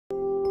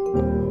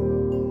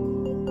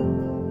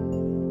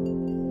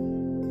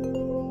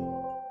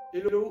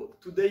Hello,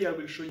 today I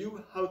will show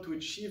you how to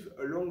achieve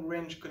a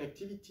long-range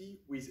connectivity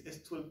with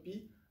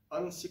S12P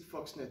on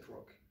Sigfox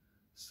network.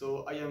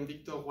 So I am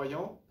Victor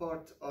Royan,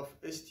 part of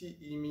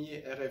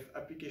STMicroelectronics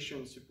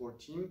application support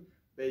team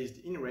based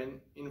in Rennes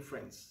in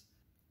France.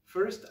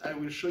 First, I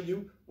will show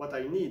you what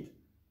I need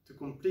to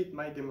complete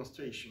my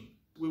demonstration.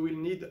 We will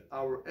need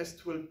our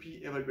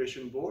S12P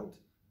evaluation board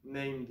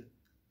named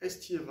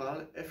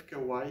STEval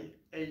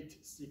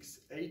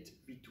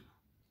FKY868V2.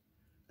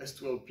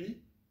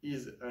 S12P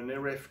is an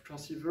RF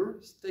transceiver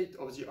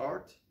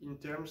state-of-the-art in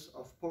terms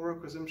of power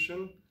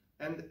consumption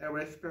and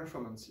RF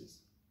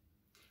performances.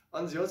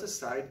 On the other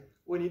side,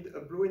 we need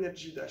a Blue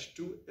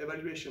Energy-2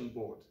 evaluation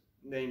board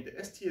named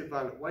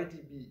STEval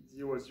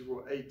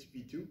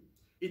YDB008V2.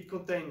 It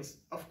contains,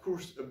 of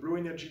course, a Blue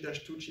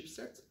Energy-2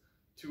 chipset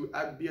to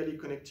add BLE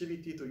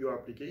connectivity to your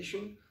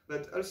application,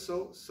 but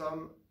also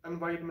some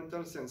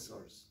environmental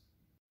sensors.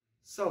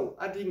 So,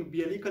 adding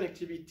BLE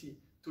connectivity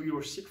to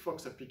your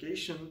Sigfox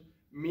application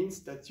means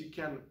that you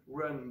can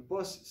run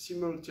both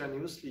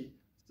simultaneously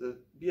the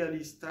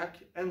BLE stack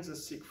and the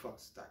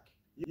Sigfox stack.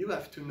 You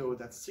have to know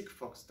that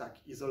Sigfox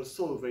stack is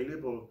also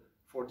available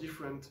for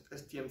different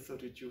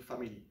STM32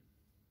 family.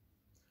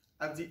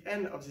 At the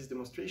end of this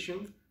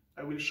demonstration,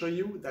 I will show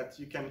you that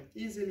you can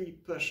easily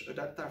push a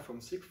data from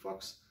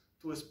Sigfox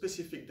to a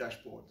specific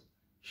dashboard.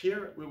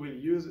 Here we will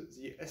use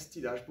the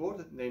ST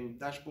dashboard named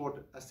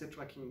Dashboard Asset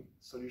Tracking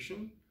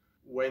Solution.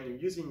 When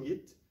using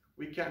it,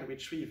 we can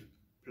retrieve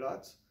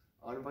plots,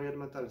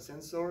 environmental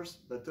sensors,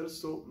 but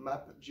also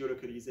map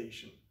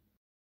geolocalization.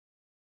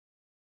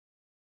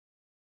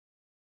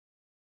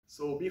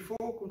 So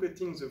before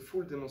completing the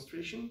full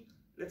demonstration,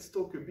 let's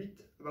talk a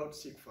bit about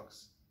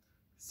Sigfox.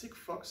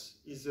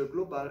 Sigfox is a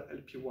global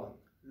LP1,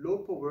 low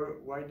power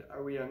wide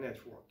area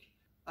network.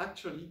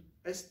 Actually,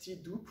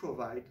 ST do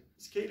provide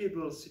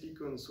scalable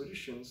silicon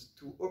solutions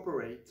to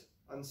operate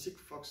on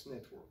Sigfox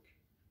network.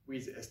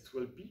 With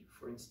S12P,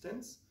 for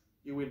instance,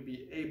 you will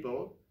be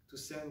able to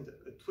send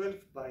a 12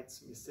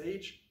 bytes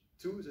message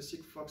to the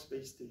Sigfox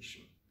base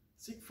station.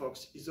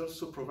 Sigfox is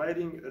also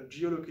providing a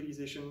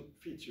geolocalization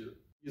feature.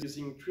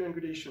 Using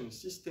triangulation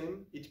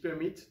system, it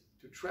permits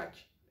to track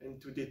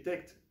and to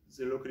detect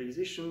the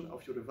localization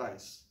of your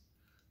device.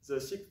 The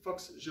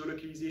Sigfox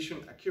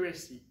geolocalization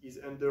accuracy is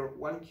under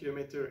 1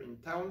 km in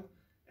town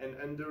and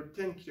under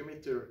 10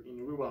 km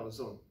in rural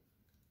zone.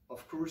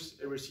 Of course,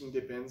 everything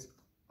depends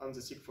on the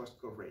Sigfox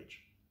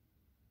coverage.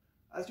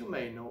 As you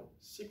may know,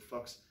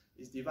 Sigfox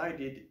is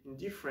divided in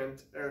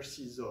different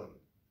RC zones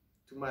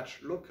to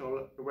match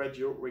local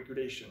radio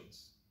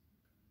regulations.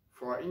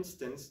 For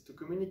instance, to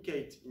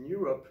communicate in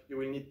Europe, you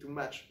will need to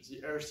match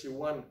the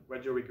RC1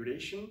 radio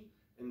regulation,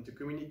 and to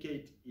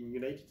communicate in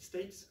United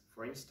States,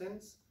 for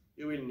instance,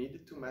 you will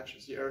need to match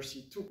the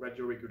RC2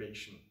 radio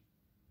regulation.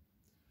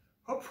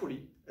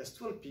 Hopefully,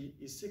 S12P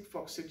is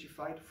Sigfox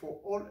certified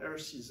for all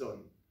RC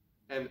zones,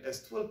 and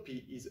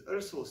S12P is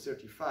also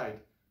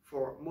certified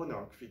for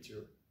Monarch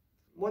feature.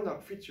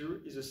 Monarch feature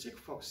is a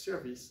Sigfox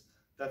service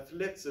that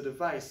lets the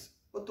device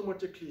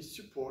automatically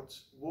support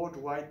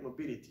worldwide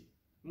mobility.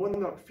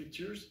 Monarch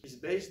features is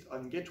based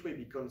on gateway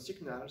beacon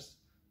signals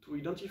to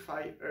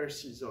identify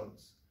RC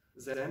zones.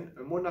 Then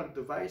a Monarch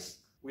device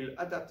will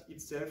adapt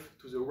itself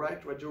to the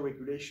right radio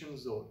regulation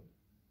zone.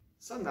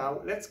 So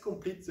now let's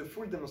complete the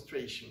full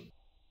demonstration.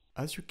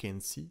 As you can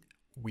see,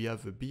 we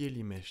have a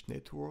BLE mesh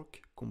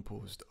network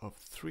composed of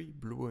 3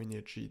 Blue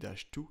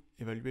Energy-2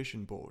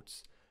 evaluation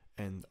boards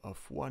and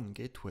of 1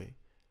 gateway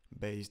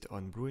based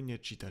on Blue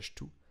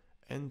Energy-2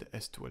 and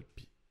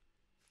S12P.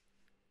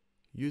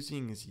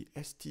 Using the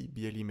ST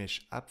BLE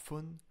Mesh app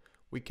phone,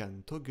 we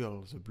can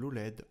toggle the blue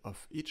LED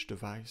of each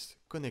device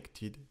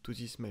connected to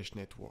this mesh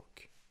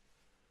network.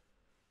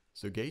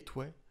 The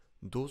gateway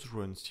does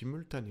run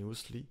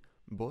simultaneously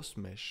both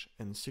mesh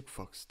and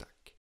Sigfox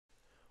stack.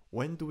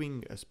 When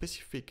doing a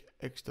specific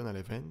external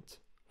event,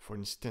 for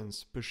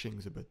instance pushing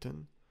the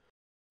button,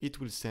 it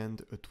will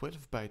send a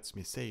 12 bytes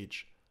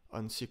message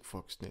on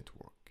Sigfox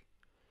network.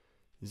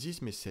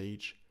 This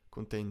message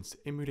contains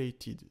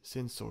emulated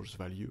sensors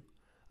value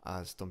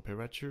as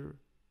temperature,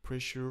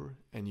 pressure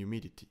and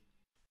humidity.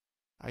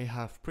 I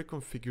have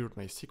pre-configured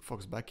my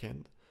Sigfox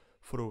backend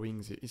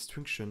following the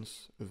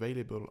instructions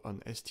available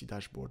on ST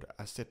Dashboard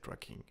Asset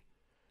Tracking.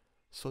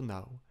 So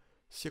now,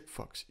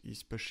 Sigfox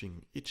is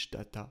pushing each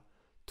data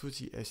to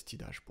the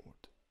ST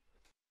dashboard.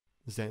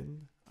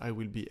 Then, I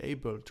will be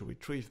able to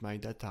retrieve my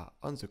data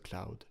on the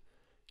cloud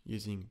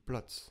using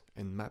plots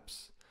and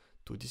maps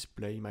to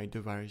display my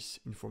device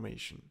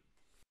information.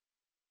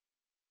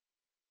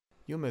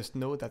 You must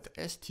know that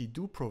ST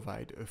do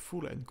provide a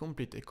full and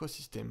complete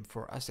ecosystem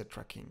for asset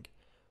tracking.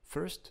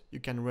 First, you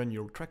can run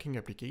your tracking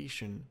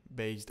application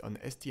based on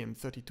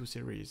STM32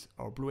 series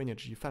or Blue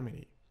Energy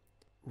family.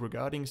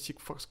 Regarding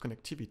Sigfox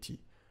connectivity,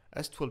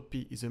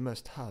 S12P is a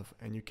must-have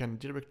and you can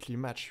directly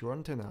match your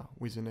antenna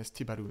with an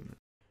ST balloon.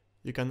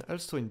 You can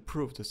also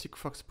improve the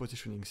Sigfox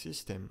positioning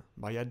system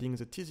by adding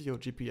the TZO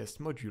GPS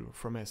module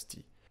from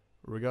ST.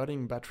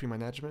 Regarding battery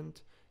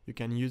management, you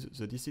can use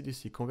the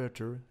DC-DC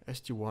converter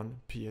ST1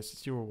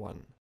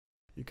 PS01.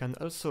 You can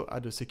also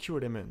add a secure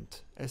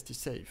element,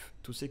 ST-Safe,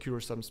 to secure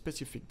some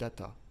specific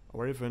data,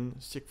 or even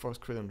Sigfox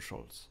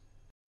credentials.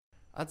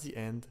 At the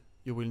end,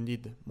 you will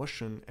need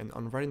motion and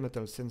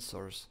environmental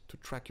sensors to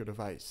track your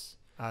device,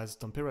 as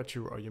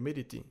temperature or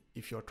humidity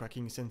if you are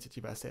tracking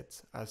sensitive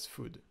assets as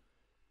food,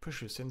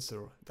 pressure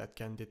sensor that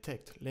can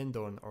detect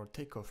land-on or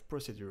takeoff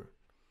procedure,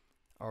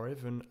 or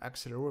even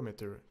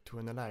accelerometer to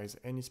analyze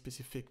any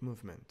specific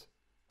movement.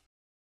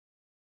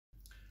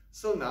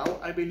 So now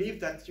I believe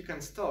that you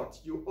can start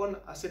your own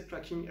asset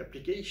tracking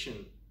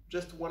application.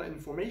 Just one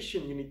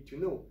information you need to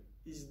know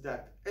is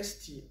that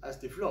ST has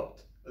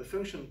developed a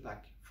function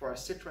pack for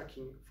asset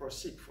tracking for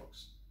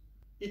Sigfox.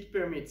 It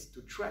permits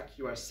to track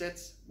your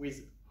assets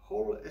with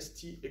whole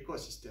ST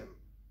ecosystem.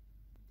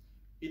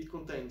 It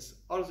contains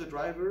all the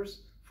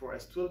drivers for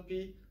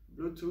S12P,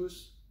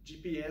 Bluetooth,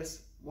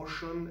 GPS,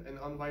 motion and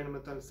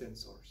environmental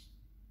sensors.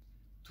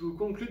 To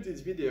conclude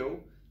this video,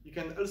 you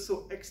can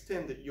also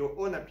extend your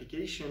own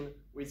application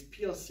with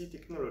PLC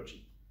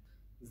technology.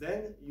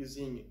 Then,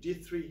 using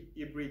G3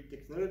 hybrid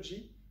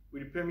technology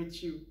will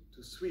permit you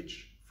to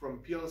switch from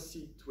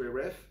PLC to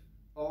RF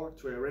or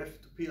to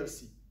RF to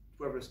PLC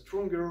to have a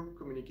stronger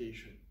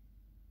communication.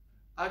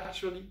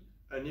 Actually,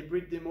 an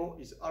hybrid demo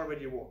is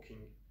already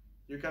working.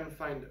 You can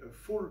find a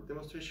full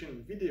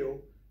demonstration video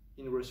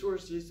in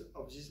resources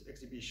of this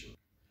exhibition.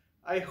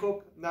 I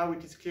hope now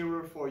it is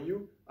clearer for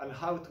you on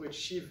how to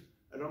achieve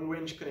a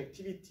long-range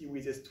connectivity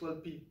with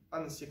S12P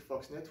on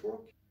Sigfox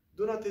network.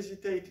 Do not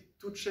hesitate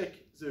to check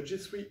the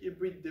G3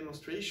 hybrid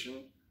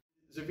demonstration.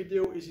 The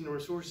video is in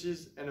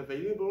resources and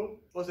available.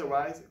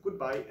 Otherwise,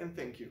 goodbye and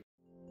thank you.